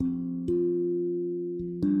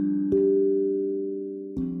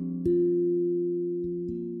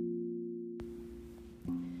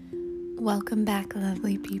Welcome back,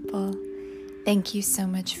 lovely people. Thank you so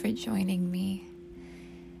much for joining me.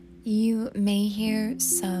 You may hear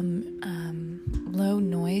some low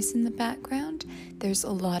noise in the background. There's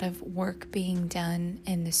a lot of work being done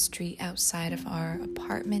in the street outside of our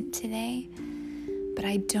apartment today, but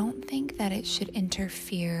I don't think that it should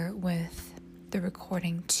interfere with the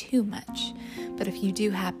recording too much. But if you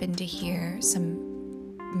do happen to hear some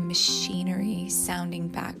machinery sounding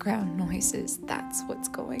background noises, that's what's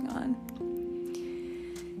going on.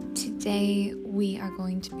 Today we are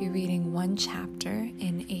going to be reading one chapter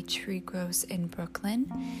in A Tree Grows in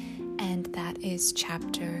Brooklyn, and that is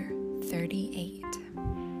chapter 38.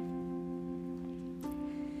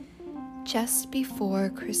 Just before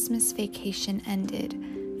Christmas vacation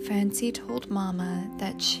ended, Francie told Mama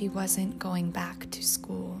that she wasn't going back to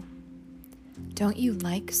school. "Don't you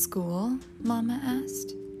like school?" Mama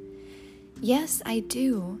asked. "Yes, I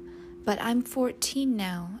do, but I'm 14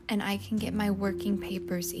 now and I can get my working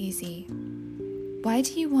papers easy." "Why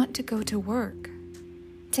do you want to go to work?"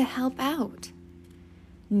 "To help out."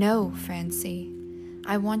 "No, Francie.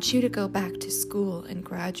 I want you to go back to school and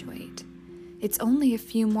graduate. It's only a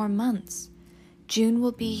few more months. June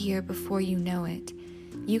will be here before you know it.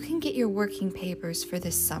 You can get your working papers for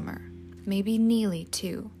this summer, maybe Neely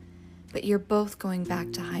too, but you're both going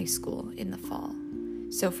back to high school in the fall.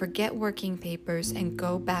 So forget working papers and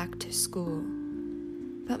go back to school."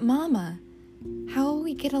 "But Mama, how will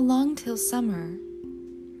we get along till summer?"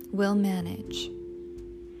 "We'll manage."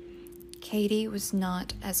 Katie was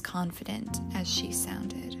not as confident as she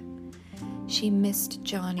sounded. She missed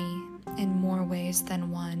Johnny in more ways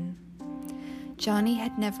than one. Johnny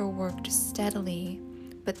had never worked steadily,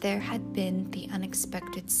 but there had been the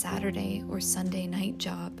unexpected Saturday or Sunday night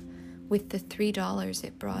job with the $3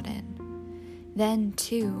 it brought in. Then,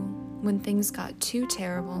 too, when things got too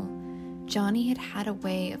terrible, Johnny had had a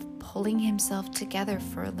way of pulling himself together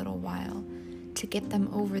for a little while to get them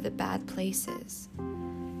over the bad places.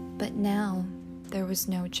 But now, there was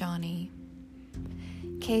no Johnny.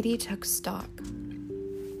 Katie took stock.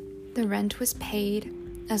 The rent was paid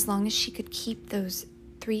as long as she could keep those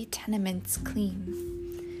 3 tenements clean.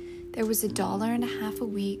 There was $1.50 a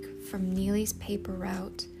week from Neely's paper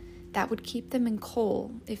route. That would keep them in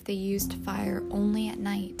coal if they used fire only at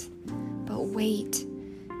night. But wait,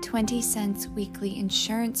 20 cents weekly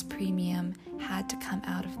insurance premium had to come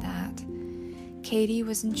out of that. Katie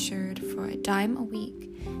was insured for $0.10 a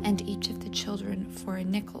week and each of the children for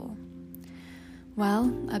 $0.05.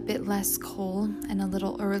 Well, a bit less coal and a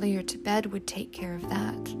little earlier to bed would take care of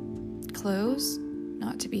that. Clothes?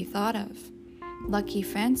 Not to be thought of. Lucky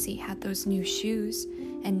Francie had those new shoes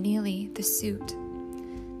and Neely the suit.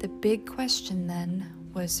 The big question then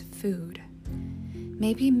was food.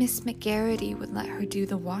 Maybe Miss McGarity would let her do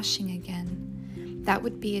the washing again. That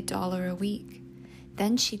would be $1 a week.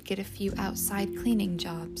 Then she'd get a few outside cleaning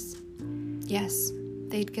jobs. Yes,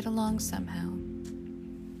 they'd get along somehow.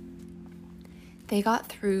 They got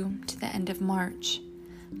through to the end of March.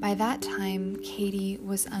 By that time, Katie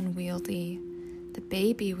was unwieldy. The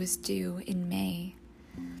baby was due in May.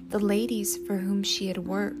 The ladies for whom she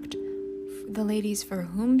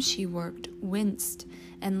worked winced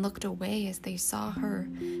and looked away as they saw her,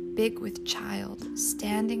 big with child,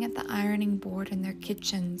 standing at the ironing board in their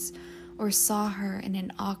kitchens, or saw her in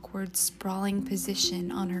an awkward, sprawling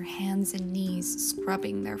position on her hands and knees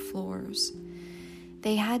scrubbing their floors.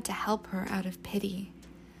 They had to help her out of pity.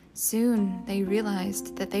 Soon they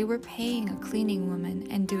realized that they were paying a cleaning woman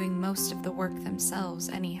and doing most of the work themselves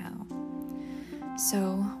anyhow.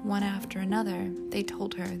 So, one after another, they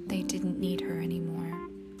told her they didn't need her anymore.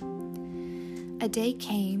 A day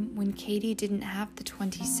came when Katie didn't have the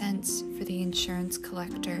 20 cents for the insurance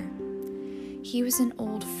collector. He was an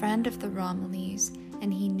old friend of the Romillys,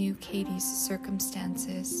 and he knew Katie's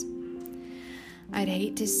circumstances. "I'd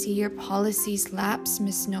hate to see your policies lapse,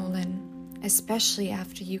 Miss Nolan, especially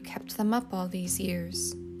after you kept them up all these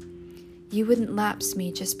years." "You wouldn't lapse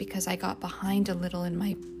me just because I got behind a little in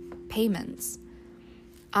my payments."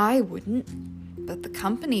 "I wouldn't, but the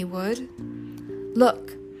company would."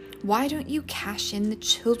 "Look, why don't you cash in the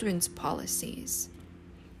children's policies?"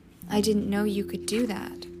 "I didn't know you could do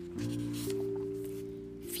that."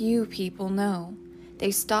 "Few people know. They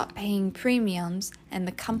stop paying premiums and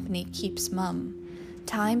the company keeps mum.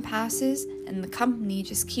 Time passes and the company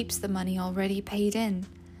just keeps the money already paid in.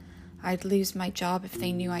 I'd lose my job if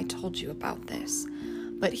they knew I told you about this.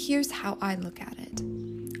 But here's how I look at it.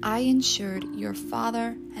 I insured your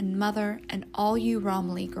father and mother and all you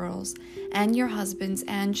Romilly girls and your husbands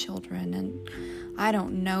and children, and I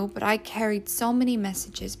don't know, but I carried so many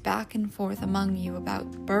messages back and forth among you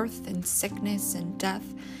about birth and sickness and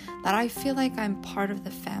death that I feel like I'm part of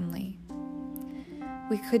the family.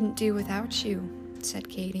 We couldn't do without you, said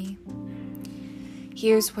Katie.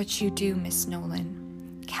 Here's what you do, Miss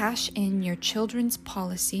Nolan. Cash in your children's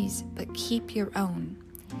policies, but keep your own.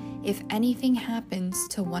 If anything happens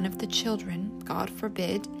to one of the children, God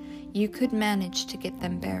forbid, you could manage to get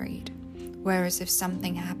them buried. Whereas if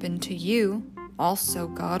something happened to you, also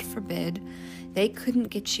God forbid, they couldn't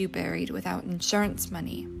get you buried without insurance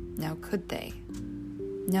money. Now could they?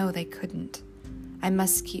 No, they couldn't. I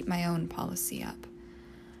must keep my own policy up.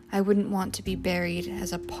 I wouldn't want to be buried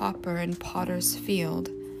as a pauper in Potter's Field.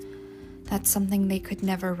 That's something they could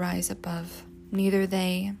never rise above. Neither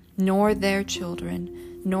they, nor their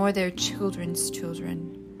children, nor their children's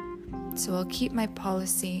children. So I'll keep my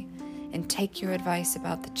policy and take your advice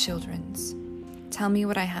about the children's. Tell me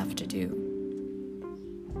what I have to do.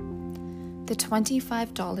 The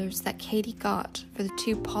 $25 that Katie got for the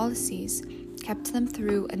 2 policies kept them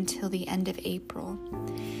through until the end of April.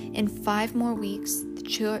 In 5 more weeks, the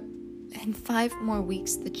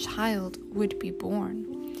child would be born.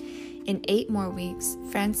 In 8 more weeks,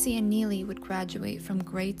 Francie and Neely would graduate from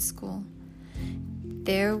grade school.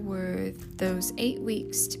 There were those 8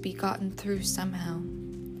 weeks to be gotten through somehow.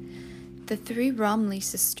 The 3 Romley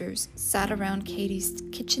sisters sat around Katie's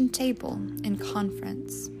kitchen table in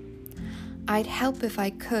conference. I'd help if I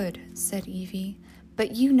could, said Evie,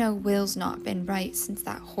 but you know Will's not been right since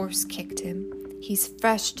that horse kicked him. He's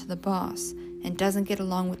fresh to the boss and doesn't get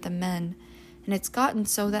along with the men, and it's gotten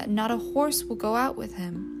so that not a horse will go out with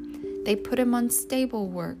him. They put him on stable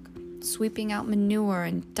work, sweeping out manure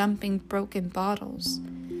and dumping broken bottles.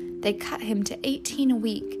 They cut him to 18 a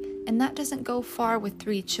week, and that doesn't go far with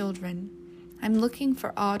 3 children. I'm looking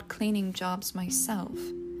for odd cleaning jobs myself.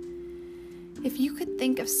 If you could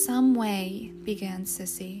think of some way, began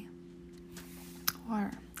Sissy.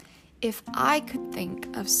 Or, if I could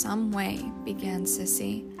think of some way, began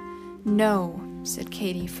Sissy. No, said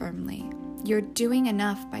Katie firmly. You're doing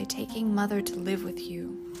enough by taking Mother to live with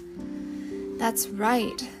you. That's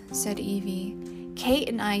right, said Evie. Kate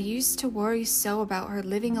and I used to worry so about her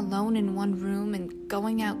living alone in one room and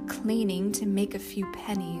going out cleaning to make a few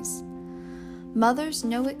pennies. Mother's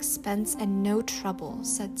no expense and no trouble,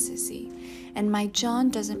 said Sissy, and my John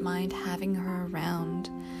doesn't mind having her around.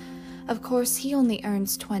 Of course, he only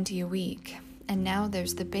earns 20 a week, and now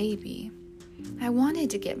there's the baby. I wanted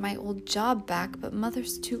to get my old job back, but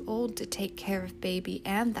Mother's too old to take care of baby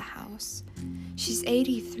and the house. She's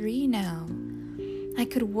 83 now. I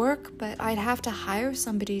could work, but I'd have to hire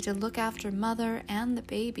somebody to look after Mother and the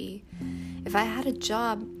baby. If I had a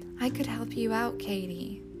job, I could help you out,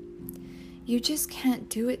 Katie. You just can't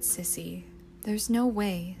do it, Sissy. There's no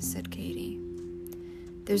way, said Katie.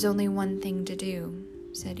 There's only one thing to do,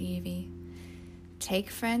 said Evie. Take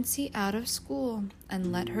Francie out of school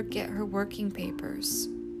and let her get her working papers.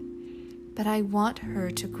 But I want her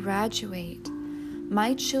to graduate.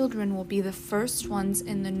 My children will be the first ones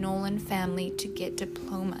in the Nolan family to get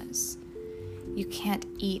diplomas. You can't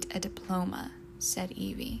eat a diploma, said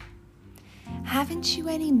Evie. Haven't you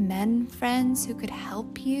any men friends who could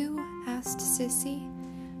help you? Asked Sissy.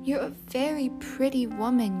 You're a very pretty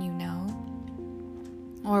woman, you know.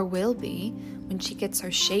 Or will be, when she gets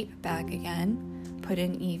her shape back again, put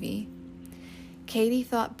in Evie. Katie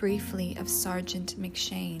thought briefly of Sergeant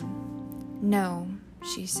McShane. No,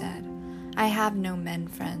 she said, I have no men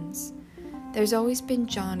friends. There's always been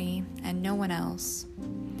Johnny and no one else.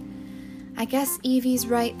 I guess Evie's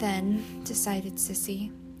right then, decided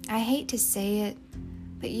Sissy. I hate to say it,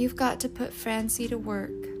 but you've got to put Francie to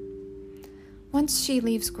work. Once she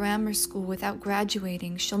leaves grammar school without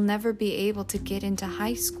graduating, she'll never be able to get into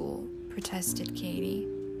high school, protested Katie.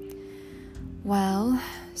 Well,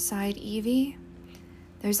 sighed Evie,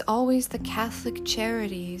 there's always the Catholic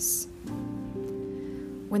charities.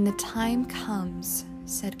 When the time comes,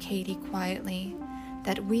 said Katie quietly,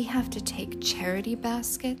 that we have to take charity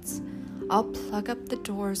baskets, I'll plug up the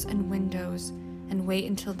doors and windows and wait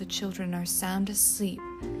until the children are sound asleep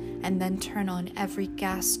and then turn on every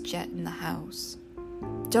gas jet in the house.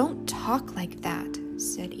 Don't talk like that,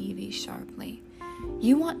 said Evie sharply.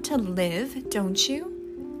 You want to live, don't you?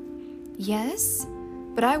 Yes,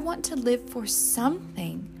 but I want to live for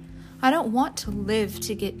something. I don't want to live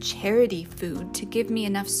to get charity food to give me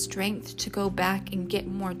enough strength to go back and get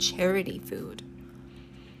more charity food.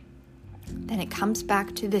 Then it comes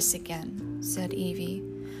back to this again, said Evie.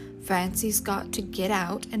 Francie's got to get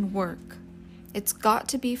out and work. It's got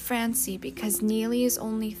to be Francie because Neely is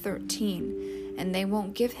only 13 and they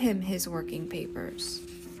won't give him his working papers.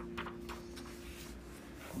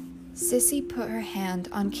 Sissy put her hand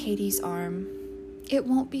on Katie's arm. It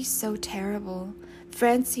won't be so terrible.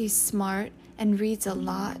 Francie's smart and reads a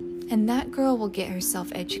lot, and that girl will get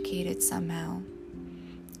herself educated somehow.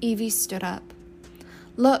 Evie stood up.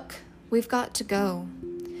 Look, we've got to go.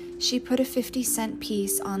 She put a 50-cent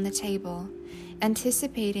piece on the table.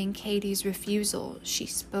 Anticipating Katie's refusal, she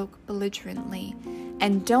spoke belligerently.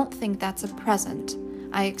 And don't think that's a present.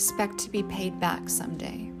 I expect to be paid back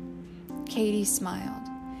someday. Katie smiled.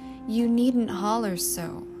 You needn't holler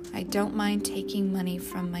so. I don't mind taking money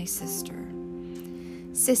from my sister.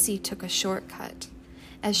 Sissy took a shortcut.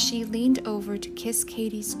 As she leaned over to kiss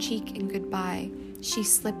Katie's cheek in goodbye, she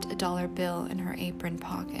slipped a dollar bill in her apron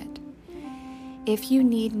pocket. If you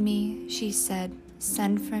need me, she said,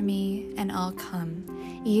 send for me and I'll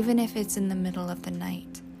come, even if it's in the middle of the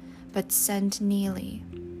night. But send Neely.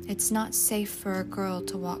 It's not safe for a girl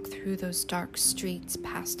to walk through those dark streets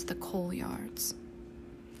past the coal yards.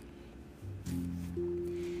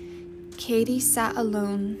 Katie sat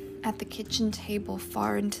alone at the kitchen table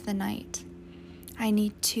far into the night. I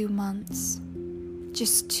need 2 months.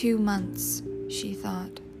 Just 2 months, she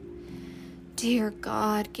thought. Dear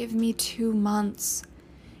God, give me 2 months.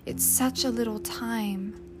 It's such a little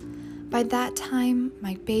time. By that time,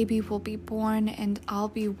 my baby will be born and I'll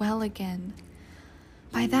be well again.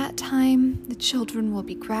 By that time, the children will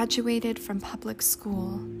be graduated from public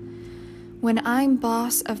school. When I'm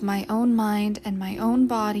boss of my own mind and my own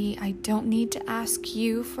body, I don't need to ask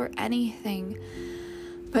you for anything.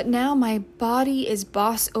 But now my body is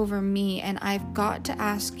boss over me and I've got to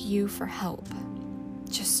ask you for help.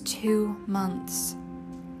 Just 2 months.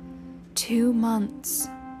 2 months.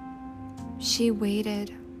 She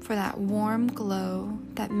waited for that warm glow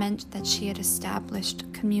that meant that she had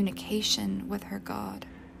established communication with her God.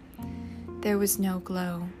 There was no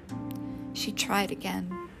glow. She tried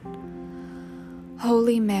again.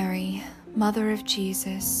 Holy Mary, Mother of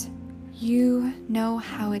Jesus, you know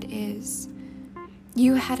how it is.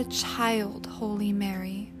 You had a child, Holy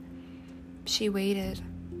Mary. She waited.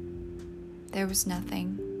 There was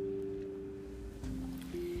nothing.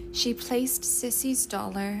 She placed Sissy's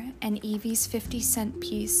dollar and Evie's 50-cent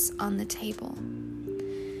piece on the table.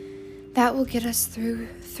 That will get us through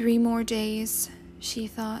 3 more days, she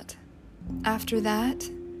thought. After that,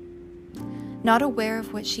 not aware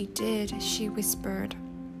of what she did, she whispered,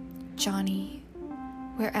 Johnny,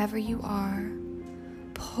 wherever you are,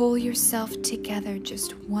 pull yourself together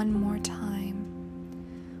just one more time.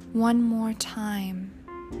 One more time.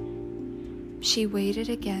 She waited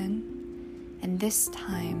again, and this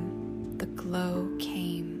time the glow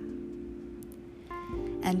came.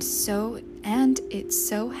 And it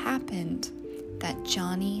so happened that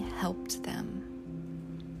Johnny helped them.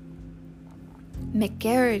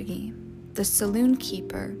 McGarity, the saloon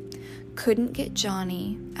keeper, couldn't get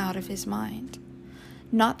Johnny out of his mind.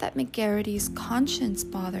 Not that McGarity's conscience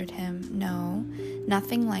bothered him, no,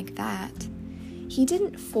 nothing like that. He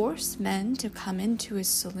didn't force men to come into his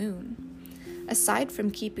saloon. Aside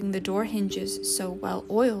from keeping the door hinges so well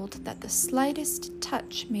oiled that the slightest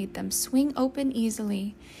touch made them swing open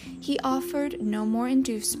easily, he offered no more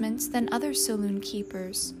inducements than other saloon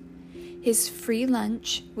keepers. His free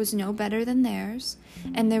lunch was no better than theirs,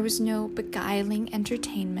 and there was no beguiling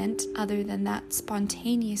entertainment other than that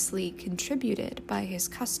spontaneously contributed by his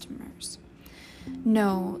customers.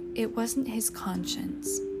 No, it wasn't his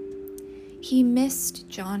conscience. He missed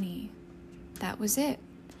Johnny. That was it.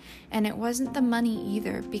 And it wasn't the money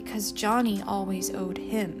either, because Johnny always owed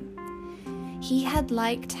him. He had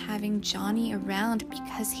liked having Johnny around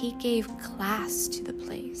because he gave class to the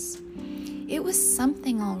place. It was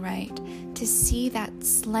something, all right, to see that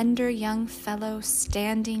slender young fellow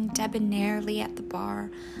standing debonairly at the bar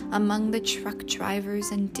among the truck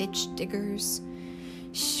drivers and ditch diggers.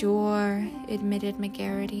 Sure, admitted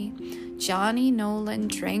McGarity, Johnny Nolan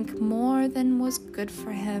drank more than was good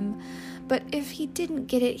for him, but if he didn't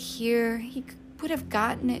get it here, he would have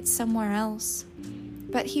gotten it somewhere else.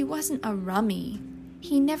 But he wasn't a rummy.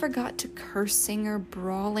 He never got to cursing or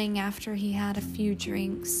brawling after he had a few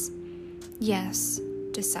drinks. Yes,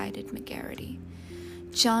 decided McGarity.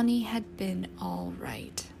 Johnny had been all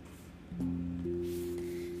right.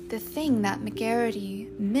 The thing that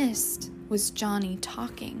McGarity missed was Johnny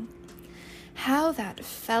talking. How that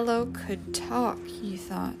fellow could talk, he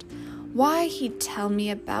thought. Why, he'd tell me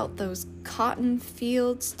about those cotton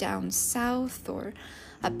fields down south, or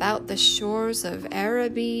about the shores of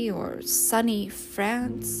Araby or sunny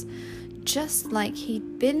France, just like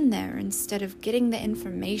he'd been there instead of getting the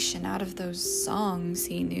information out of those songs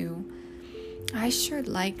he knew. I sure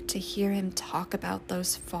like to hear him talk about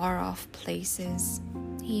those far-off places,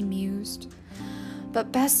 he mused.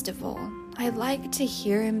 But best of all, I like to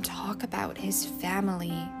hear him talk about his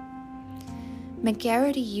family.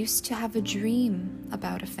 McGarity used to have a dream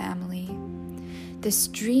about a family. This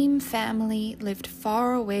dream family lived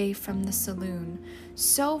far away from the saloon,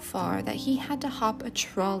 so far that he had to hop a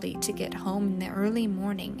trolley to get home in the early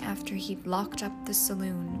morning after he'd locked up the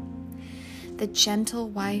saloon. The gentle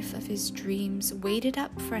wife of his dreams waited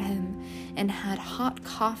up for him and had hot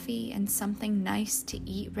coffee and something nice to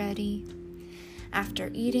eat ready. After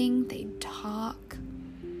eating, they'd talk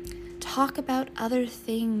about other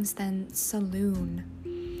things than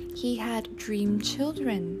saloon. He had dream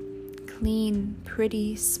children, clean,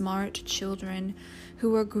 pretty, smart children who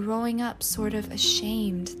were growing up sort of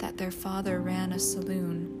ashamed that their father ran a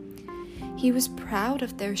saloon. He was proud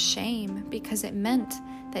of their shame because it meant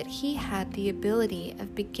that he had the ability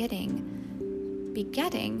of begetting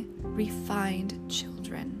refined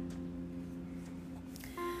children.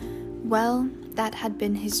 Well, that had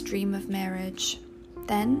been his dream of marriage.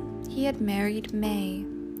 Then he had married May.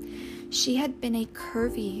 She had been a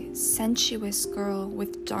curvy, sensuous girl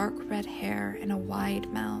with dark red hair and a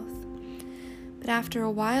wide mouth. But after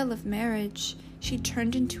a while of marriage, she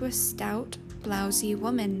turned into a stout, blousy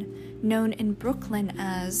woman known in Brooklyn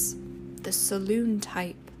as the saloon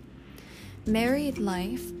type. Married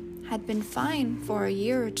life had been fine for a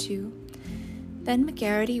year or two. Then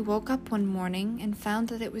McGarity woke up one morning and found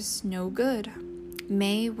that it was no good.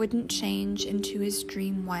 May wouldn't change into his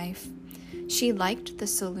dream wife. She liked the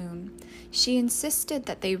saloon. She insisted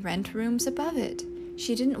that they rent rooms above it.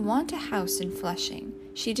 She didn't want a house in Flushing.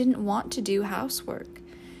 She didn't want to do housework.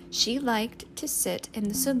 She liked to sit in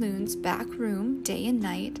the saloon's back room day and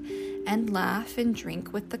night and laugh and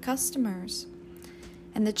drink with the customers.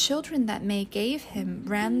 And the children that May gave him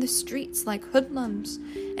ran the streets like hoodlums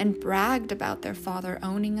and bragged about their father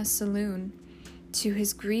owning a saloon. To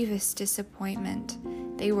his grievous disappointment,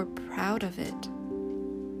 they were proud of it.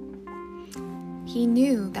 He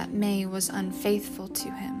knew that May was unfaithful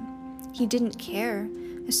to him. He didn't care,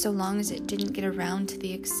 so long as it didn't get around to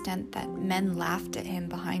the extent that men laughed at him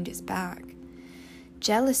behind his back.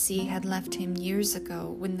 Jealousy had left him years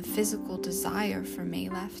ago when the physical desire for May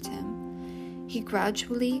left him. He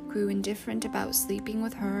gradually grew indifferent about sleeping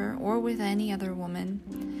with her or with any other woman.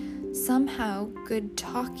 Somehow, good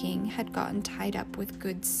talking had gotten tied up with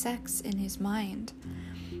good sex in his mind.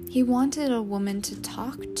 He wanted a woman to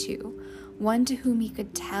talk to, one to whom he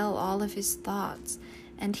could tell all of his thoughts,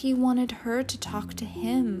 and he wanted her to talk to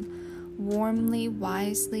him, warmly,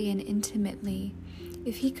 wisely, and intimately.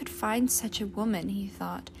 If he could find such a woman, he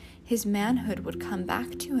thought, his manhood would come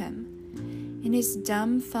back to him. In his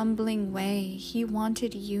dumb, fumbling way, he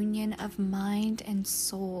wanted union of mind and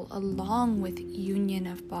soul along with union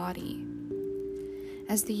of body.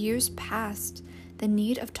 As the years passed, the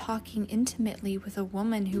need of talking intimately with a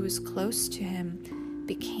woman who was close to him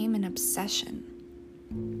became an obsession.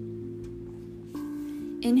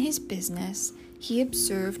 In his business, he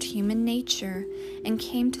observed human nature and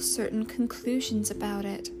came to certain conclusions about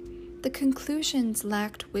it. The conclusions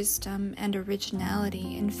lacked wisdom and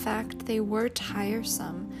originality. In fact, they were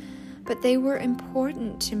tiresome, but they were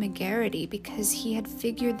important to McGarity because he had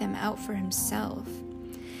figured them out for himself.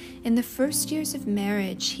 In the first years of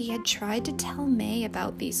marriage, he had tried to tell May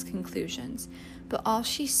about these conclusions, but all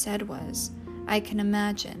she said was, "I can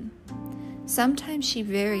imagine." Sometimes she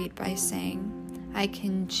varied by saying, "I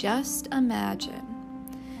can just imagine."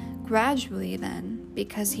 Gradually then,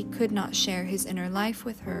 because he could not share his inner life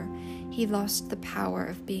with her, he lost the power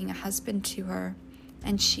of being a husband to her,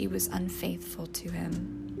 and she was unfaithful to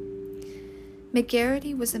him.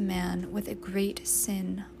 McGarity was a man with a great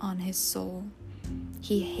sin on his soul.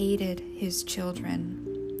 He hated his children.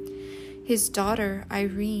 His daughter,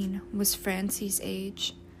 Irene, was Francie's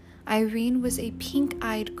age. Irene was a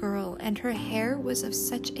pink-eyed girl, and her hair was of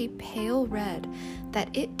such a pale red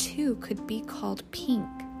that it too could be called pink.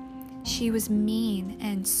 She was mean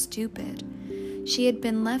and stupid. She had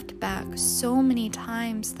been left back so many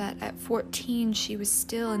times that at 14 she was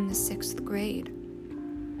still in the 6th grade.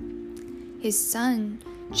 His son,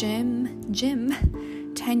 Jim,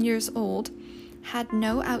 10 years old, had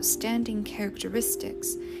no outstanding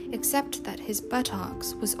characteristics, except that his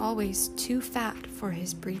buttocks was always too fat for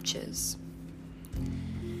his breeches.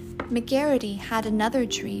 McGarity had another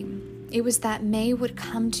dream. It was that May would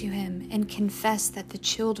come to him and confess that the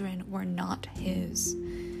children were not his.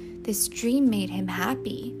 This dream made him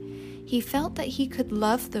happy. He felt that he could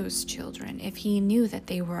love those children if he knew that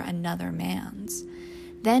they were another man's.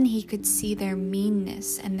 Then he could see their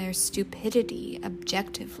meanness and their stupidity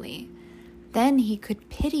objectively. Then he could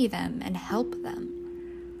pity them and help them.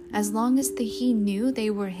 As long as he knew they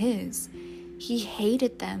were his, he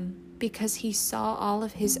hated them because he saw all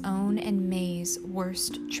of his own and May's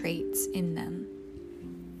worst traits in them.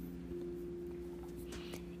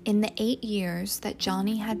 In the 8 years that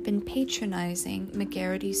Johnny had been patronizing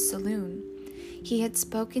McGarrity's saloon, he had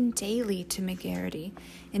spoken daily to McGarrity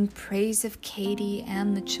in praise of Katie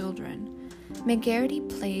and the children. McGarrity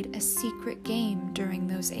played a secret game during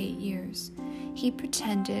those 8 years. He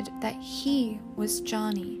pretended that he was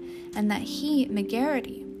Johnny and that he,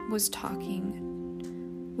 McGarrity, was talking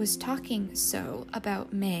so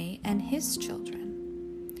about May and his children.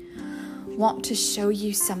 "Want to show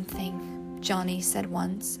you something," Johnny said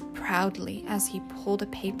once, proudly, as he pulled a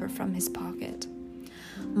paper from his pocket.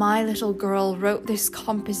 "My little girl wrote this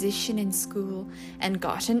composition in school and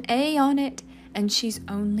got an A on it, and she's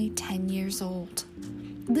only 10 years old.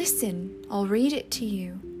 Listen, I'll read it to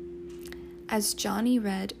you." As Johnny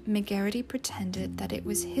read, McGarrity pretended that it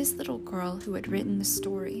was his little girl who had written the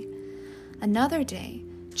story. Another day,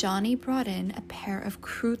 Johnny brought in a pair of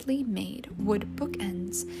crudely made wood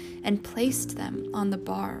bookends and placed them on the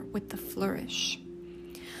bar with the flourish.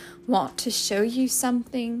 "Want to show you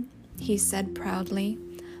something?" he said proudly.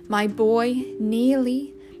 "My boy,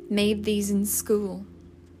 Neely, made these in school."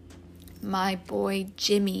 "My boy,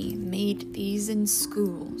 Jimmy, made these in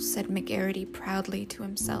school," said McGarrity proudly to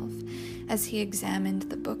himself as he examined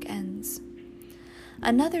the bookends.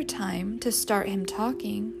 Another time, to start him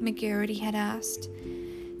talking, McGarrity had asked,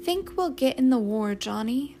 "Think we'll get in the war,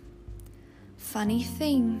 Johnny?" "Funny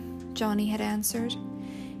thing," Johnny had answered.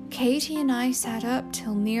 "Katie and I sat up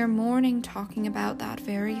till near morning talking about that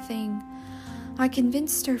very thing. I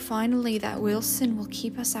convinced her finally that Wilson will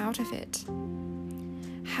keep us out of it."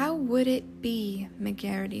 How would it be,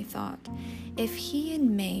 McGarrity thought, if he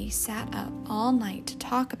and May sat up all night to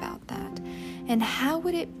talk about that? And how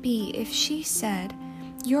would it be if she said,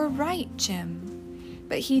 "You're right, Jim"?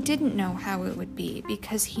 But he didn't know how it would be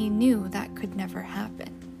because he knew that could never happen.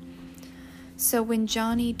 So when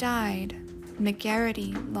Johnny died,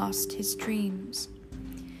 McGarrity lost his dreams.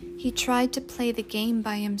 He tried to play the game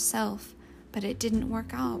by himself, but it didn't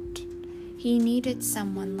work out. He needed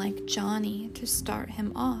someone like Johnny to start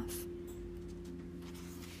him off.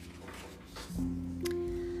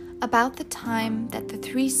 About the time that the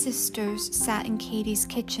 3 sisters sat in Katie's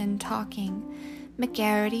kitchen talking,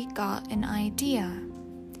 McGarrity got an idea.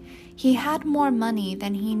 He had more money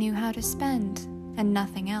than he knew how to spend, and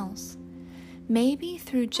nothing else. Maybe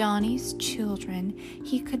through Johnny's children,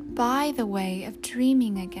 he could buy the way of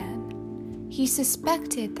dreaming again. He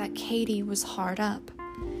suspected that Katie was hard up.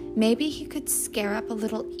 Maybe he could scare up a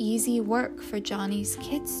little easy work for Johnny's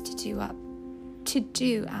kids to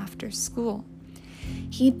do after school.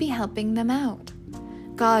 He'd be helping them out.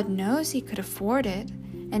 God knows he could afford it,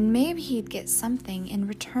 and maybe he'd get something in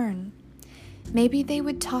return. Maybe they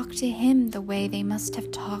would talk to him the way they must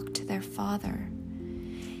have talked to their father.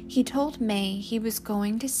 He told May he was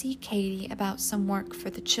going to see Katie about some work for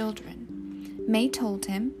the children. May told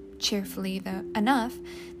him, cheerfully enough,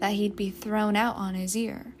 that he'd be thrown out on his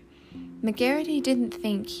ear. McGarrity didn't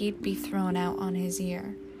think he'd be thrown out on his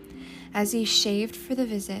ear. As he shaved for the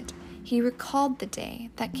visit, he recalled the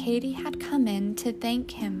day that Katie had come in to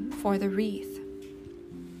thank him for the wreath.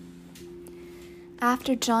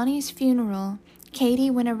 After Johnny's funeral,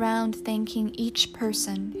 Katie went around thanking each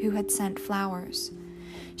person who had sent flowers.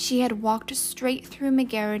 She had walked straight through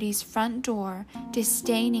McGarrity's front door,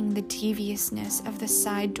 disdaining the deviousness of the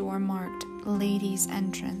side door marked "Ladies'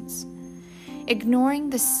 Entrance."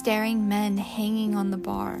 Ignoring the staring men hanging on the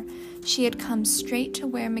bar, she had come straight to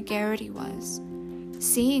where McGarrity was.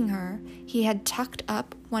 Seeing her, he had tucked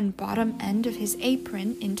up one bottom end of his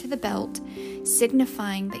apron into the belt,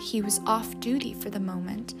 signifying that he was off duty for the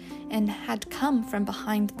moment and had come from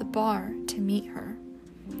behind the bar to meet her.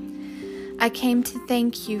 "I came to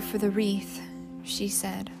thank you for the wreath," she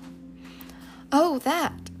said. "Oh,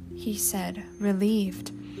 that," he said,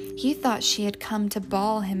 relieved. He thought she had come to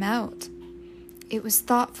bawl him out. "It was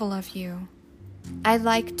thoughtful of you. I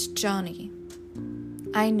liked Johnny."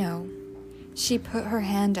 "I know." She put her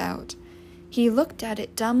hand out. He looked at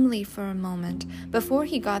it dumbly for a moment before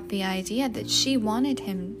he got the idea that she wanted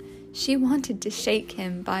to shake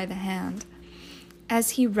him by the hand.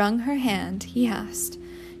 As he wrung her hand, he asked,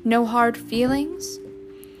 "No hard feelings?"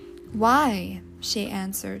 "Why?" she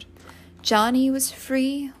answered. Johnny was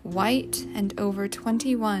free, white, and over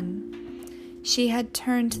 21. She had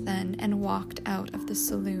turned then and walked out of the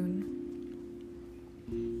saloon.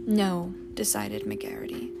 No, decided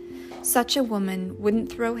McGarrity. Such a woman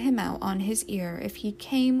wouldn't throw him out on his ear if he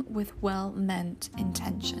came with well-meant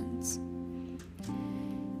intentions.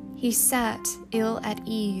 He sat ill at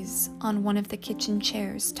ease on one of the kitchen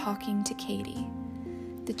chairs talking to Katie.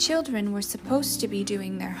 The The children were supposed to be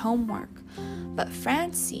doing their homework, but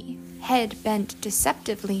Francie, head bent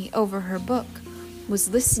deceptively over her book,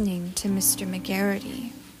 was listening to Mr.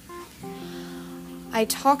 McGarity. "I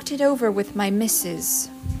talked it over with my missus,"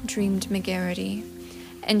 dreamed McGarity,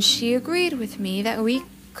 "and she agreed with me that we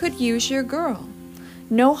could use your girl.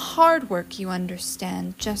 No hard work, you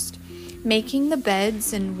understand, just making the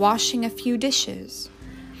beds and washing a few dishes.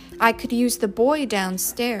 I could use the boy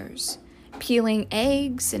downstairs, peeling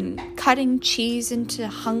eggs and cutting cheese into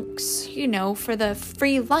hunks, for the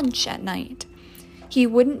free lunch at night. He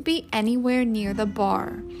wouldn't be anywhere near the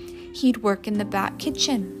bar. He'd work in the back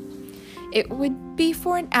kitchen. It would be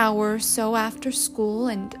for an hour or so after school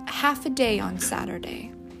and half a day on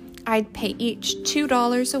Saturday. I'd pay each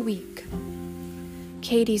 $2 a week."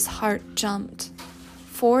 Katie's heart jumped.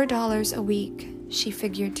 $4 a week, she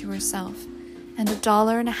figured to herself, and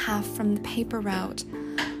 $1.50 from the paper route.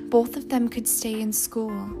 Both of them could stay in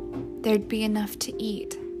school. There'd be enough to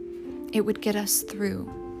eat. It would get us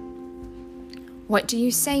through. "What do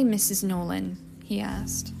you say, Mrs. Nolan?" he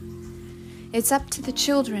asked. "It's up to the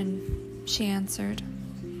children," she answered.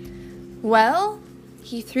 "Well,"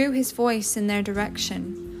 he threw his voice in their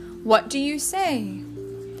direction, "what do you say?"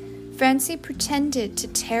 Francie pretended to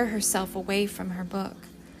tear herself away from her book.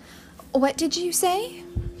 "What did you say?"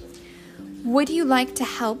 "Would you like to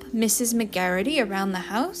help Mrs. McGarity around the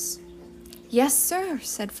house?" "Yes, sir,"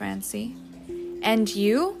 said Francie. "And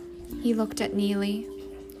you?" He looked at Neely.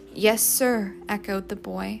 "Yes, sir," echoed the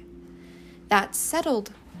boy. "That's settled."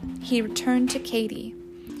 He returned to Katie.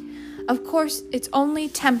 "Of course, it's only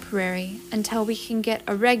temporary until we can get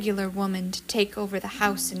a regular woman to take over the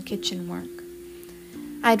house and kitchen work."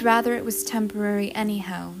 "I'd rather it was temporary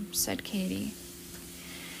anyhow," said Katie.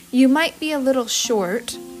 "You might be a little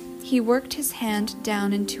short." He worked his hand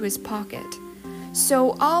down into his pocket.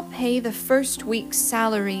 "So I'll pay the first week's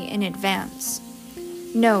salary in advance."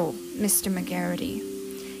 "No, Mr. McGarity.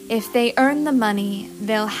 If they earn the money,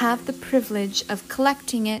 they'll have the privilege of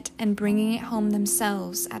collecting it and bringing it home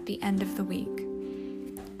themselves at the end of the week."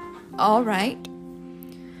 "All right."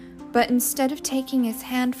 But instead of taking his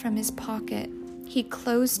hand from his pocket, he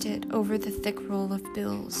closed it over the thick roll of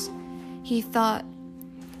bills. He thought,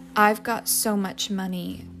 "I've got so much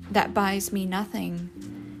money that buys me nothing,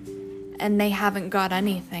 and they haven't got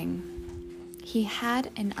anything." He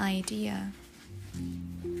had an idea.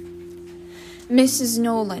 "Mrs.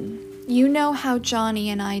 Nolan, you know how Johnny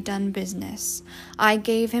and I done business. I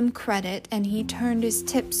gave him credit, and he turned his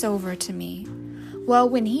tips over to me. Well,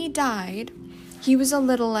 when he died, he was a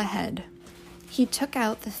little ahead." He took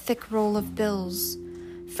out the thick roll of bills.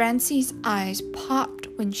 Francie's eyes popped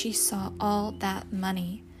when she saw all that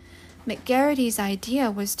money. McGarity's idea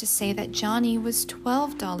was to say that Johnny was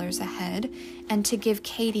 $12 ahead and to give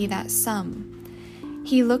Katie that sum.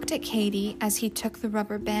 He looked at Katie as he took the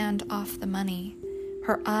rubber band off the money.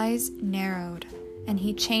 Her eyes narrowed, and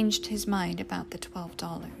he changed his mind about the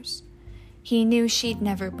 $12. He knew she'd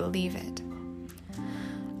never believe it.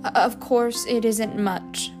 "Of course, it isn't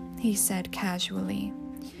much," he said casually.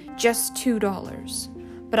 "Just $2,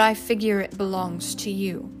 but I figure it belongs to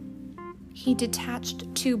you." He detached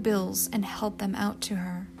 2 bills and held them out to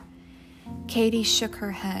her. Katie shook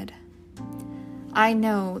her head. "I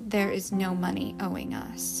know there is no money owing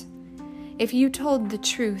us. If you told the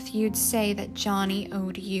truth, you'd say that Johnny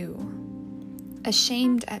owed you."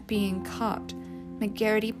 Ashamed at being caught,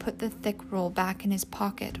 McGarity put the thick roll back in his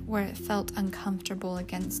pocket where it felt uncomfortable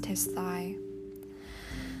against his thigh.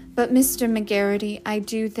 "But Mr. McGarity, I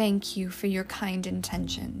do thank you for your kind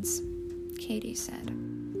intentions," Katie said.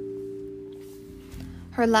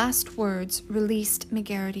 Her last words released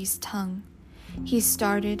McGarity's tongue. He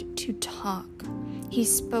started to talk. He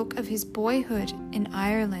spoke of his boyhood in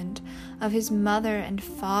Ireland, of his mother and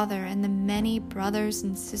father and the many brothers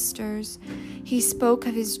and sisters. He spoke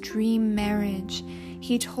of his dream marriage.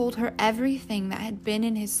 He told her everything that had been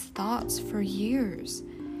in his thoughts for years.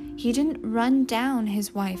 He didn't run down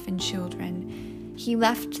his wife and children. He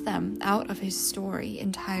left them out of his story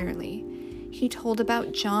entirely. He told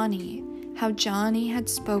about Johnny, how Johnny had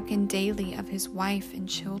spoken daily of his wife and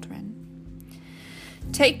children.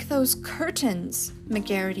 "Take those curtains,"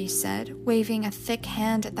 McGarity said, waving a thick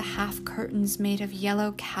hand at the half curtains made of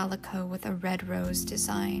yellow calico with a red rose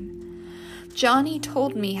design. "Johnny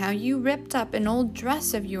told me how you ripped up an old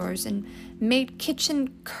dress of yours and made kitchen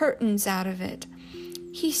curtains out of it.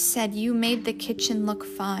 He said you made the kitchen look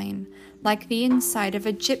fine, like the inside of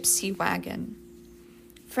a gypsy wagon."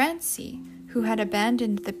 Francie, who had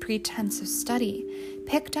abandoned the pretense of study,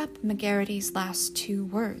 picked up McGarity's last 2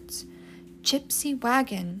 words. "Gypsy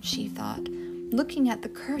wagon," she thought, looking at the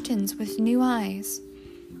curtains with new eyes.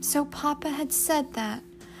 So Papa had said that.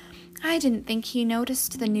 I didn't think he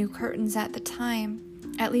noticed the new curtains at the time.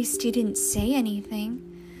 At least he didn't say anything.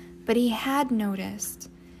 But he had noticed.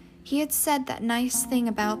 He had said that nice thing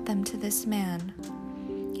about them to this man.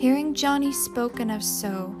 Hearing Johnny spoken of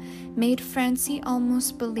so made Francie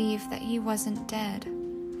almost believe that he wasn't dead.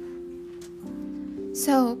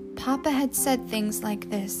 So Papa had said things like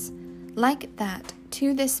this, like that,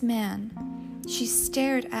 to this man. She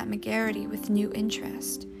stared at McGarity with new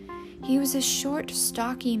interest. He was a short,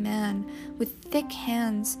 stocky man with thick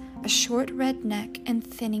hands, a short red neck, and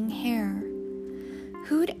thinning hair.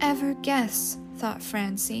 Who'd ever guess, thought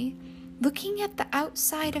Francie, looking at the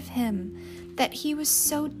outside of him, that he was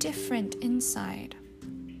so different inside.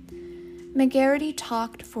 McGarity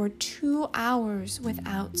talked for 2 hours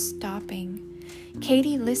without stopping.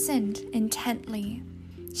 Katie listened intently.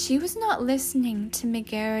 She was not listening to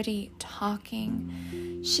McGarity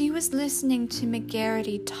talking. She was listening to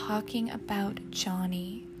McGarity talking about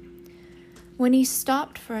Johnny. When he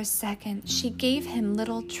stopped for a second, she gave him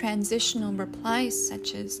little transitional replies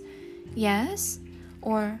such as, "Yes?"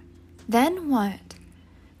 or "Then what?"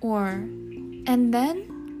 or "And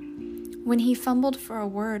then?" When he fumbled for a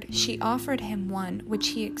word, she offered him one which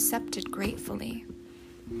he accepted gratefully.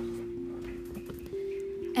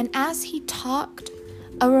 And as he talked,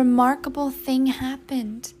 a remarkable thing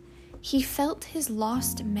happened. He felt his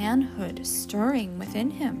lost manhood stirring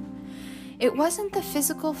within him. It wasn't the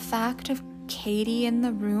physical fact of Katie in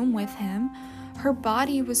the room with him. Her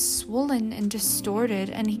body was swollen and distorted,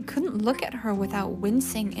 and he couldn't look at her without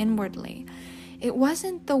wincing inwardly. It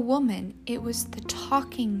wasn't the woman, it was the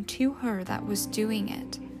talking to her that was doing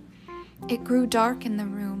it. It grew dark in the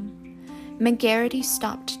room. McGarity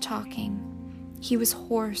stopped talking. He was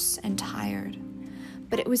hoarse and tired,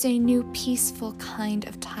 but it was a new peaceful kind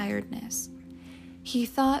of tiredness. He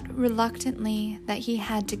thought reluctantly that he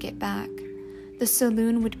had to get back. The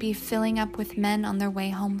saloon would be filling up with men on their way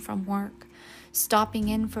home from work, stopping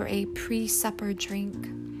in for a pre-supper drink.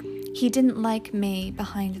 He didn't like May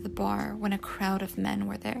behind the bar when a crowd of men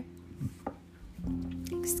were there.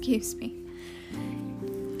 Excuse me.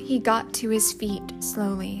 He got to his feet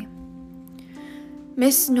slowly.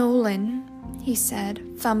 "Miss Nolan," he said,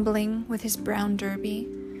 fumbling with his brown derby,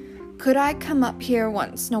 "could I come up here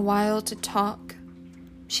once in a while to talk?"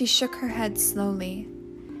 She shook her head slowly.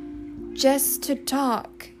 "Just to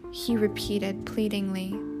talk," he repeated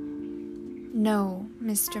pleadingly. "No,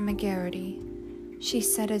 Mr. McGarity," she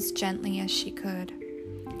said as gently as she could.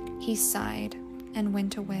 He sighed and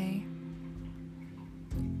went away.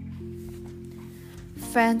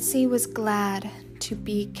 Francie was glad to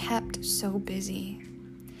be kept so busy.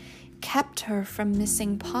 Kept her from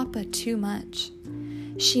missing Papa too much.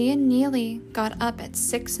 She and Neely got up at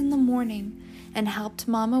 6 in the morning and helped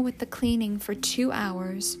Mama with the cleaning for 2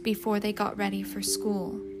 hours before they got ready for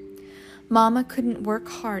school. Mama couldn't work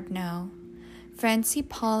hard now. Francie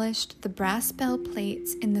polished the brass bell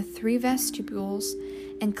plates in the 3 vestibules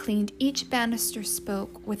and cleaned each banister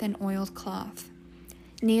spoke with an oiled cloth.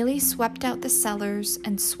 Neely swept out the cellars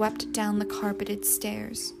and swept down the carpeted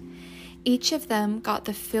stairs. Each of them got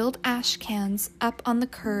the filled ash cans up on the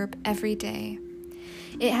curb every day.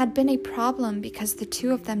 It had been a problem because the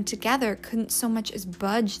 2 of them together couldn't so much as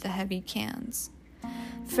budge the heavy cans.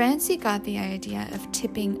 Francie got the idea of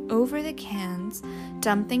tipping over the cans,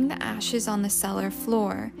 dumping the ashes on the cellar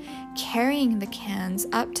floor, carrying the cans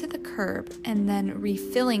up to the curb, and then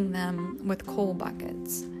refilling them with coal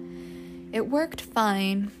buckets. It worked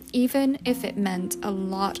fine, even if it meant a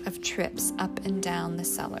lot of trips up and down the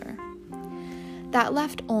cellar. That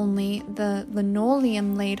left only the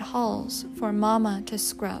linoleum-laid halls for Mama to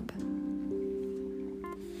scrub.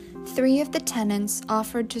 3 of the tenants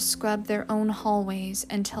offered to scrub their own hallways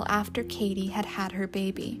until after Katie had had her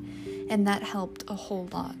baby, and that helped a whole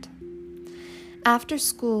lot. After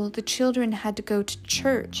school, the children had to go to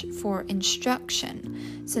church for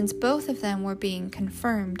instruction, since both of them were being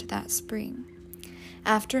confirmed that spring.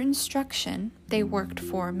 After instruction, they worked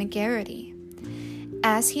for McGarity.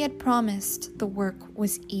 As he had promised, the work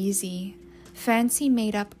was easy. Francie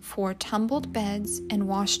made up 4 tumbled beds and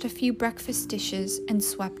washed a few breakfast dishes and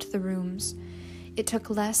swept the rooms. It took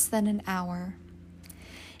less than an hour.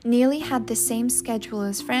 Neely had the same schedule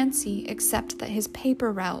as Francie, except that his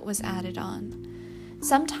paper route was added on.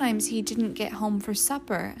 Sometimes he didn't get home for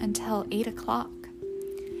supper until 8 o'clock.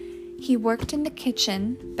 He worked in the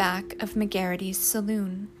kitchen back of McGarity's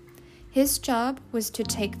saloon. His job was to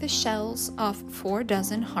take the shells off 4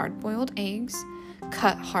 dozen hard-boiled eggs,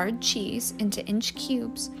 cut hard cheese into inch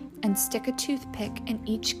cubes, and stick a toothpick in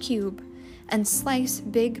each cube, and slice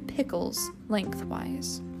big pickles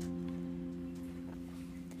lengthwise.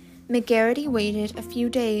 McGarity waited a few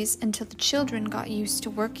days until the children got used to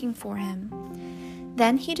working for him.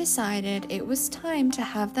 Then he decided it was time to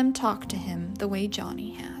have them talk to him the way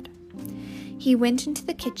Johnny had. He went into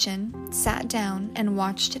the kitchen, sat down, and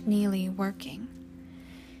watched Neely working.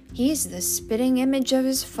 "He's the spitting image of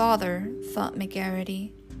his father," thought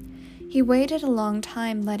McGarity. He waited a long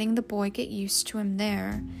time, letting the boy get used to him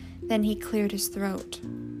there. Then he cleared his throat.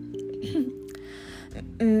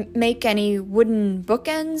 "Make any wooden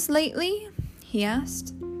bookends lately?" he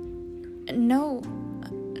asked. No,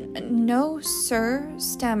 sir,"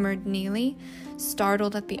 stammered Neely,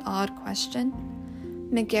 startled at the odd question.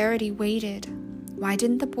 McGarity waited. Why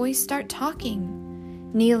didn't the boy start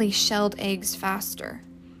talking? Neely shelled eggs faster.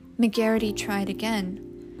 McGarity tried again.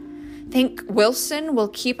 "Think Wilson will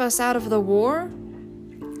keep us out of the war?"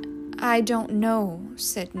 "I don't know,"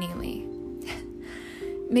 said Neely.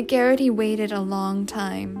 McGarity waited a long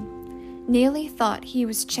time. Neely thought he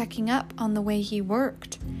was checking up on the way he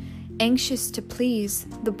worked. Anxious to please,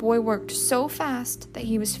 the boy worked so fast that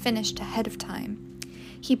he was finished ahead of time.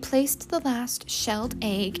 He placed the last shelled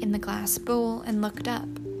egg in the glass bowl and looked up.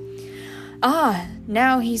 "Ah,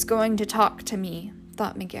 now he's going to talk to me,"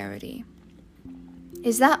 thought McGarity.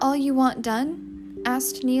 "Is that all you want done?"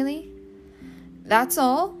 asked Neely. "That's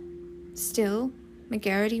all." Still,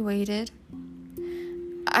 McGarity waited.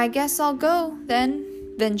 "I guess I'll go, then,"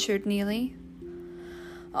 ventured Neely.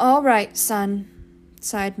 "All right, son,"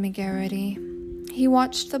 sighed McGarity. He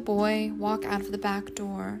watched the boy walk out of the back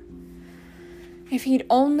door. If he'd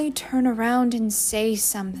only turn around and say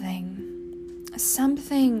something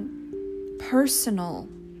personal,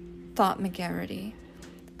 thought McGarity.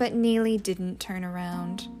 But Neely didn't turn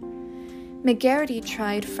around. McGarity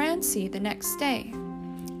tried Francie the next day.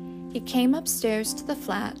 He came upstairs to the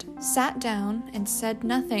flat, sat down, and said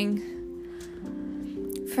nothing.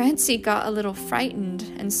 Francie got a little frightened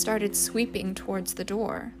and started sweeping towards the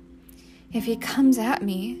door. If he comes at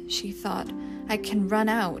me, she thought, I can run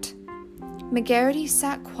out. McGarity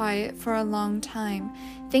sat quiet for a long time,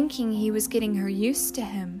 thinking he was getting her used to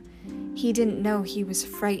him. He didn't know he was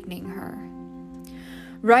frightening her.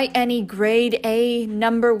 "Write any grade A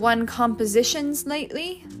number 1 compositions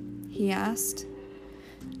lately?" he asked.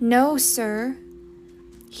 "No, sir."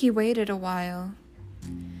 He waited a while.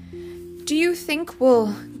 "Do you think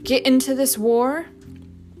we'll get into this war?"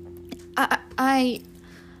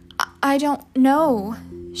 I don't know."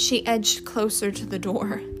 She edged closer to the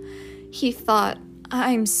door. He thought,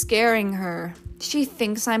 I'm scaring her. She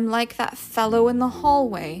thinks I'm like that fellow in the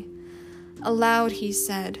hallway. Aloud he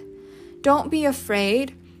said, "Don't be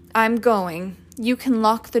afraid. I'm going. You can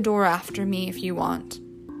lock the door after me if you want."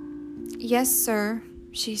 "Yes, sir,"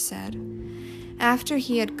 she said. After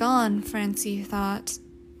he had gone, Francie thought,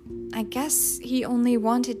 I guess he only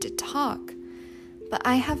wanted to talk, but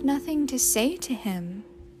I have nothing to say to him.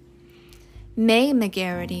 May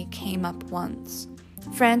McGarity came up once.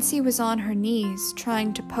 Francie was on her knees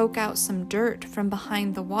trying to poke out some dirt from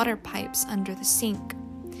behind the water pipes under the sink.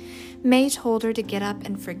 May told her to get up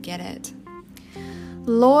and forget it.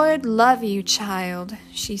 "Lord love you, child,"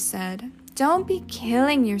 she said. "Don't be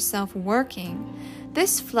killing yourself working.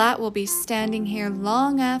 This flat will be standing here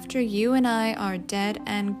long after you and I are dead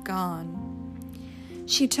and gone."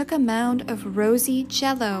 She took a mound of rosy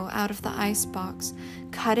jello out of the icebox,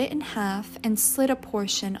 cut it in half, and slid a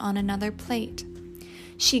portion on another plate.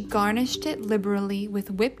 She garnished it liberally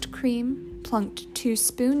with whipped cream, plunked 2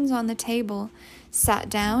 spoons on the table, sat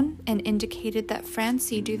down, and indicated that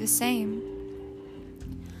Francie do the same.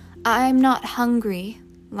 "I'm not hungry,"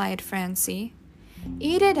 lied Francie.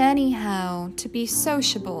 "Eat it anyhow, to be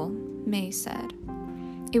sociable," May said.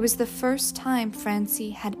 It was the first time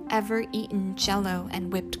Francie had ever eaten jello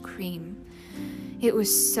and whipped cream. It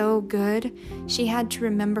was so good, she had to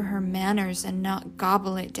remember her manners and not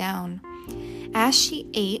gobble it down. As she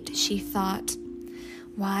ate, she thought,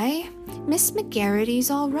 "Why, Miss McGarity's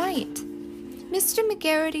all right. Mr.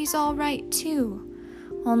 McGarity's all right, too.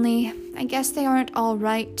 Only, I guess they aren't all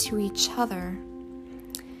right to each other."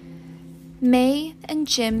 May and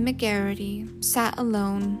Jim McGarity sat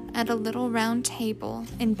alone at a little round table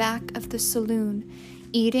in back of the saloon,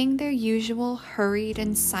 eating their usual hurried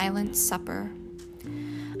and silent supper.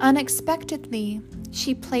 Unexpectedly,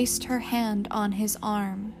 she placed her hand on his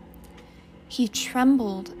arm. He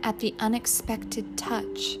trembled at the unexpected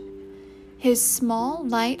touch. His small,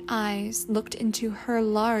 light eyes looked into her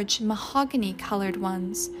large, mahogany-colored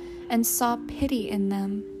ones and saw pity in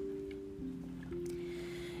them.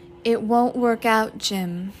 "It won't work out,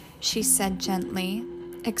 Jim," she said gently.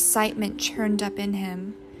 Excitement churned up in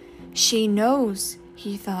him. She knows,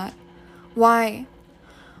 he thought. Why,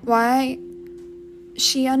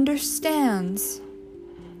 She understands.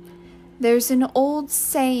 There's an old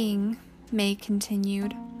saying, May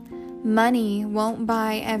continued. Money won't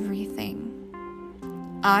buy everything.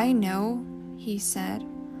 I know, he said.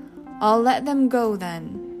 I'll let them go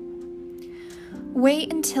then.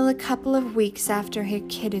 Wait until a couple of weeks after her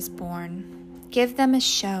kid is born. Give them a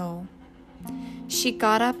show. She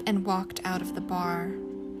got up and walked out of the bar.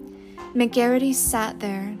 McGarity sat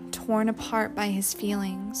there, torn apart by his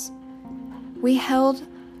feelings. We held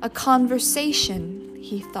a conversation,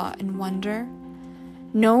 he thought in wonder.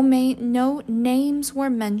 No names were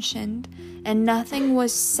mentioned, and nothing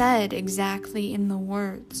was said exactly in the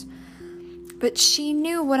words. But she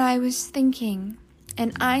knew what I was thinking,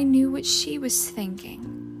 and I knew what she was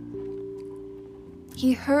thinking.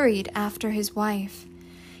 He hurried after his wife.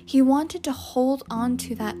 He wanted to hold on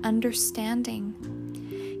to that understanding.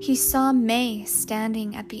 He saw May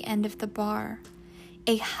standing at the end of the bar.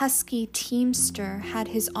 A husky teamster had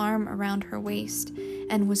his arm around her waist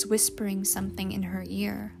and was whispering something in her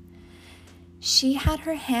ear. She had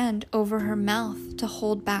her hand over her mouth to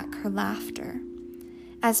hold back her laughter.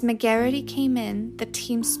 As McGarity came in, the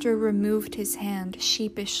teamster removed his hand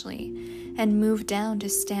sheepishly and moved down to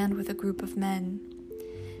stand with a group of men.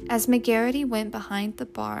 As McGarity went behind the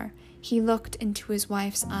bar, he looked into his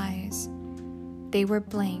wife's eyes. They were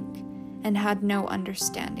blank and had no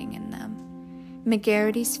understanding in them.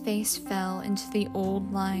 McGarity's face fell into the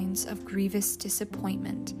old lines of grievous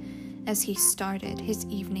disappointment as he started his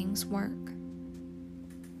evening's work.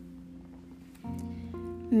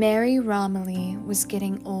 Mary Romilly was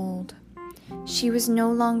getting old. She was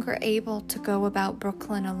no longer able to go about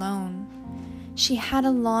Brooklyn alone. She had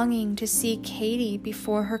a longing to see Katie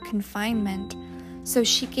before her confinement, so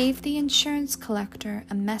she gave the insurance collector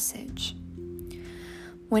a message.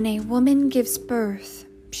 When a woman gives birth,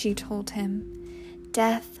 she told him,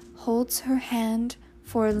 death holds her hand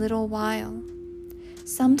for a little while.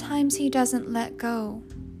 Sometimes he doesn't let go.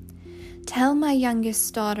 Tell my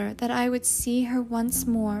youngest daughter that I would see her once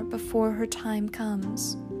more before her time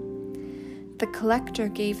comes. The collector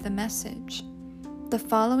gave the message. The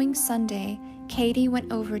following Sunday, Katie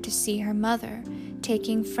went over to see her mother,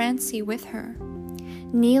 taking Francie with her.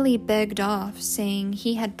 Neely begged off, saying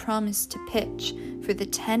he had promised to pitch for the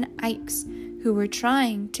 10 Ikes who were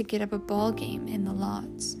trying to get up a ball game in the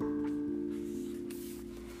lots.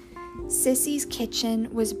 Sissy's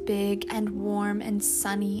kitchen was big and warm and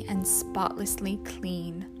sunny and spotlessly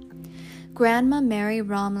clean. Grandma Mary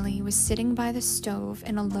Romilly was sitting by the stove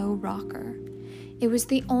in a low rocker. It was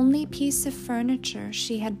the only piece of furniture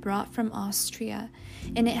she had brought from Austria,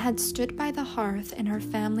 and it had stood by the hearth in her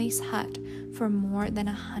family's hut for more than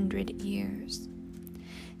 100 years.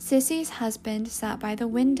 Sissy's husband sat by the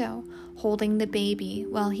window, holding the baby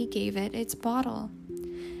while he gave it its bottle.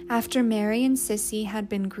 After Mary and Sissy had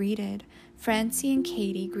been greeted, Francie and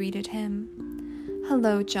Katie greeted him.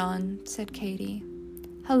 "Hello, John," said Katie.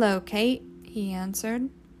 "Hello, Kate," he answered.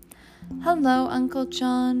 "Hello, Uncle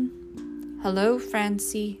John." "Hello,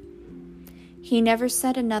 Francie." He never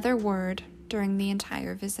said another word during the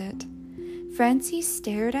entire visit. Francie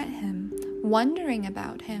stared at him, wondering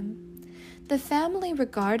about him. The family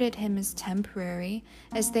regarded him as temporary,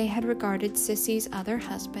 as they had regarded Sissy's other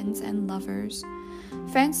husbands and lovers.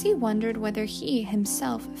 Francie wondered whether he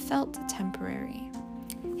himself felt temporary.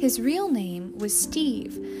 His real name was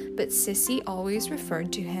Steve, but Sissy always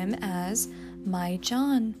referred to him as my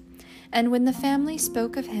John. And when the family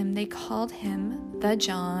spoke of him, they called him the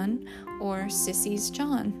John or Sissy's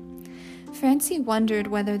John. Francie wondered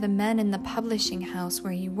whether the men in the publishing house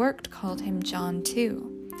where he worked called him John too.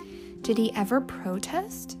 Did he ever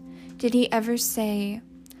protest? Did he ever say,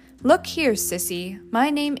 "Look here, Sissy, my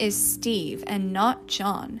name is Steve and not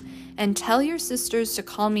John, and tell your sisters to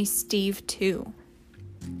call me Steve too"?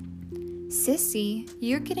 "Sissy,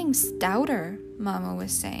 you're getting stouter," Mama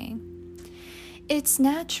was saying. "It's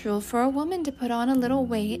natural for a woman to put on a little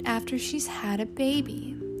weight after she's had a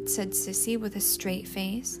baby," said Sissy with a straight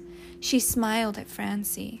face. She smiled at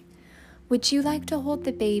Francie. "Would you like to hold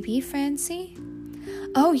the baby, Francie?"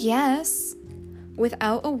 "Oh, yes."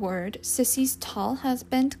 Without a word, Sissy's tall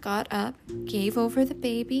husband got up, gave over the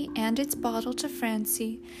baby and its bottle to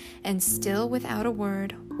Francie, and still without a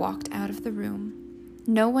word, walked out of the room.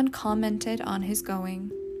 No one commented on his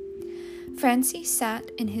going. Francie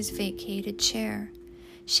sat in his vacated chair.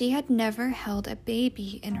 She had never held a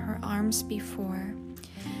baby in her arms before.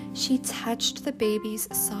 She touched the baby's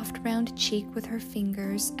soft round cheek with her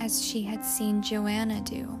fingers as she had seen Joanna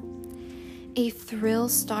do. A thrill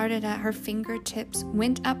started at her fingertips,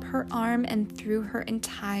 went up her arm, and through her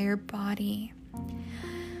entire body.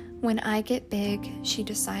 When I get big, she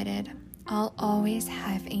decided, I'll always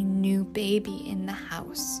have a new baby in the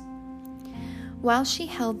house." While she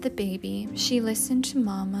held the baby, she listened to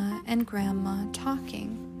Mama and Grandma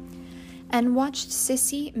talking and watched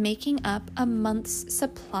Sissy making up a month's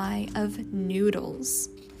supply of noodles.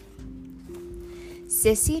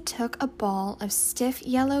 Sissy took a ball of stiff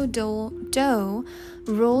yellow dough,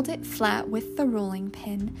 rolled it flat with the rolling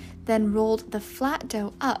pin, then rolled the flat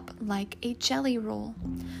dough up like a jelly roll.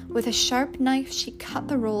 With a sharp knife, she cut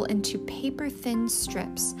the roll into paper-thin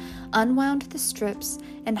strips, unwound the strips,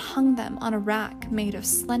 and hung them on a rack made of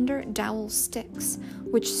slender dowel sticks,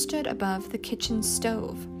 which stood above the kitchen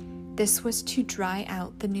stove. This was to dry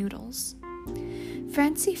out the noodles.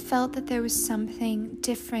 Francie felt that there was something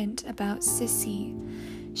different about Sissy.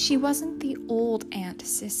 She wasn't the old Aunt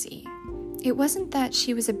Sissy. It wasn't that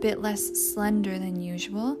she was a bit less slender than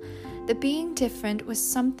usual. The being different was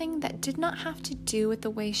something that did not have to do with the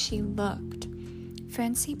way she looked.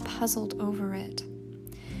 Francie puzzled over it.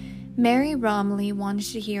 Mary Romilly wanted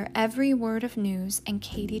to hear every word of news, and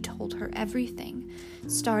Katie told her everything,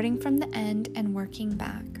 starting from the end and working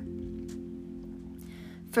back.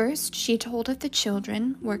 First, she told of the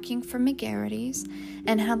children working for McGarrity's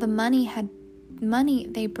and how the money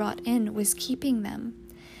they brought in was keeping them.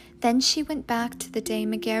 Then she went back to the day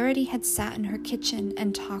McGarrity had sat in her kitchen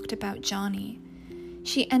and talked about Johnny.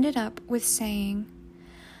 She ended up with saying,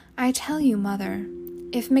 "I tell you, Mother,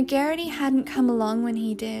 if McGarrity hadn't come along when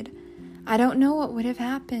he did, I don't know what would have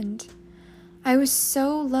happened. I was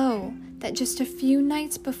so low that just a few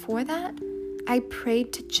nights before that, I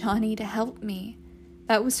prayed to Johnny to help me.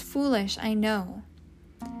 That was foolish, I know."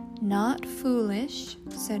 "Not foolish,"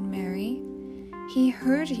 said Mary. "He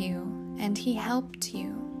heard you, and he helped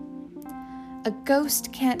you." "A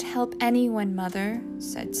ghost can't help anyone, Mother,"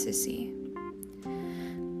 said Sissy.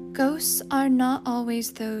 "Ghosts are not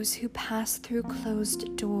always those who pass through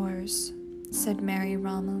closed doors," said Mary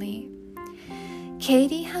Romilly.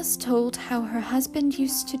 "Katie has told how her husband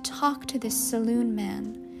used to talk to this saloon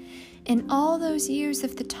man. In all those years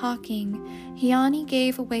of the talking, Yanni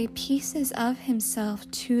gave away pieces of himself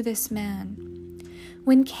to this man.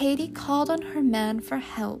 When Katie called on her man for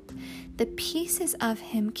help, the pieces of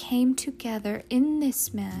him came together in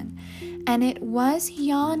this man, and it was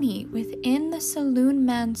Yanni within the saloon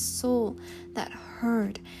man's soul that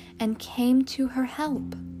heard and came to her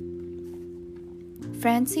help."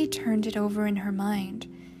 Francie turned it over in her mind.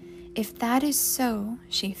 If that is so,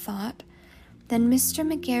 she thought, then Mr.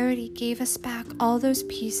 McGarrity gave us back all those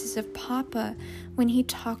pieces of Papa when he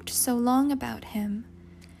talked so long about him.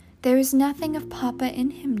 There is nothing of Papa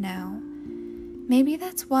in him now. Maybe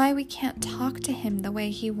that's why we can't talk to him the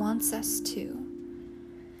way he wants us to.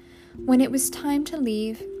 When it was time to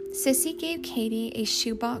leave, Sissy gave Katie a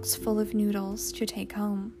shoebox full of noodles to take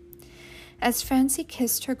home. As Francie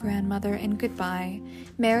kissed her grandmother in goodbye,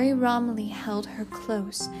 Mary Romilly held her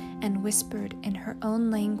close and whispered in her own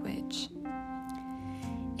language,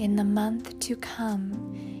 "In the month to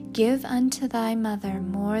come, give unto thy mother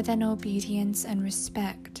more than obedience and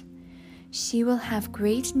respect. She will have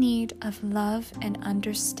great need of love and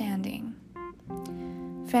understanding."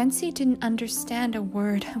 Francie didn't understand a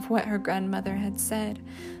word of what her grandmother had said,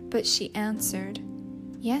 but she answered,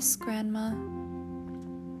 "Yes, Grandma."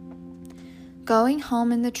 Going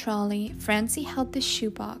home in the trolley, Francie held the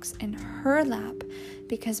shoebox in her lap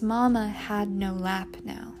because Mama had no lap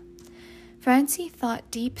now. Francie thought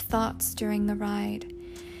deep thoughts during the ride.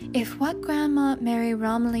 If what Grandma Mary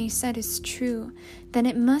Romilly said is true, then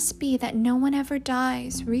it must be that no one ever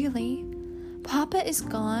dies, really. Papa is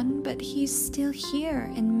gone, but he's still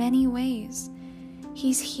here in many ways.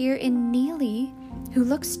 He's here in Neely, who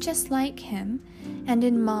looks just like him, and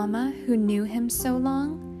in Mama, who knew him so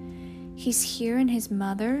long. He's here in his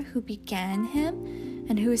mother, who began him,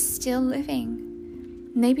 and who is still living.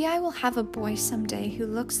 Maybe I will have a boy someday who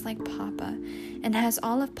looks like Papa and has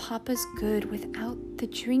all of Papa's good without the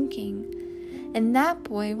drinking. And that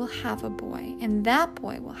boy will have a boy, and that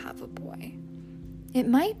boy will have a boy. It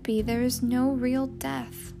might be there is no real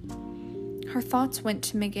death. Her thoughts went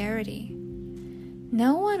to McGarrity.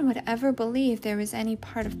 No one would ever believe there was any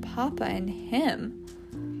part of Papa in him.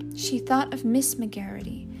 She thought of Miss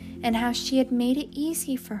McGarrity and how she had made it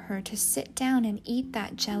easy for her to sit down and eat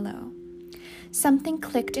that Jell-O. Something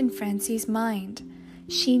clicked in Francie's mind.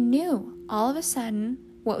 She knew, all of a sudden,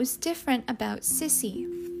 what was different about Sissy.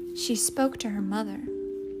 She spoke to her mother.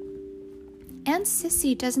 "Aunt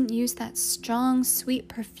Sissy doesn't use that strong, sweet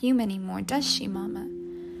perfume anymore, does she, Mama?"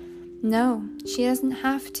 "No, she doesn't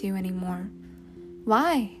have to anymore."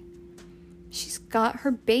 "Why?" "She's got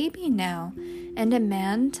her baby now, and a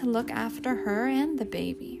man to look after her and the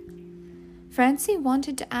baby." Francie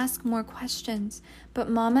wanted to ask more questions, but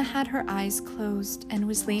Mama had her eyes closed and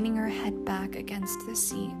was leaning her head back against the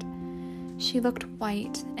seat. She looked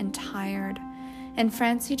white and tired, and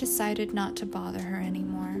Francie decided not to bother her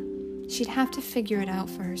anymore. She'd have to figure it out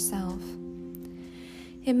for herself.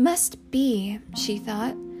 It must be, she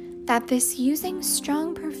thought, that this using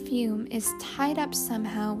strong perfume is tied up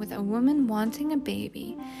somehow with a woman wanting a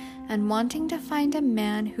baby and wanting to find a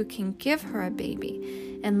man who can give her a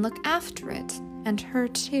baby and look after it, and her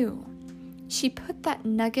too. She put that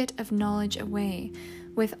nugget of knowledge away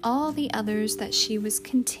with all the others that she was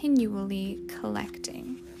continually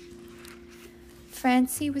collecting.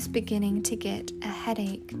 Francie was beginning to get a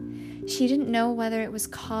headache. She didn't know whether it was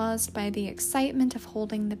caused by the excitement of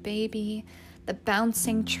holding the baby, the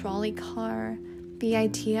bouncing trolley car, the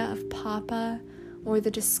idea of Papa, or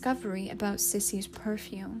the discovery about Sissy's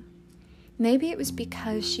perfume. Maybe it was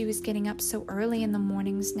because she was getting up so early in the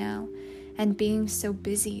mornings now and being so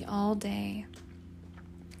busy all day.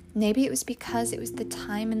 Maybe it was because it was the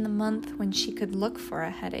time in the month when she could look for a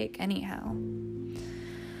headache anyhow.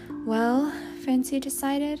 Well, Francie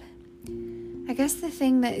decided, I guess the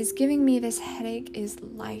thing that is giving me this headache is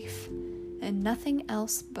life, and nothing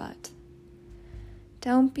else but.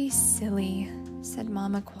 Don't be silly, said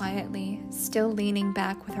Mama quietly, still leaning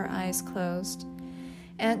back with her eyes closed.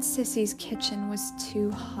 Aunt Sissy's kitchen was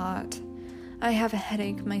too hot. I have a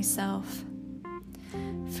headache myself.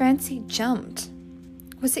 Francie jumped.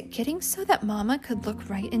 Was it getting so that Mama could look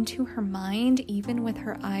right into her mind even with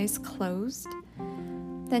her eyes closed?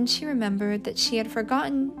 Then she remembered that she had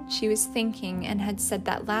forgotten she was thinking and had said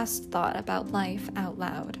that last thought about life out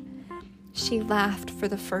loud. She laughed for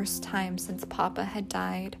the first time since Papa had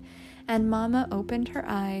died, and Mama opened her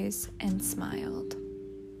eyes and smiled.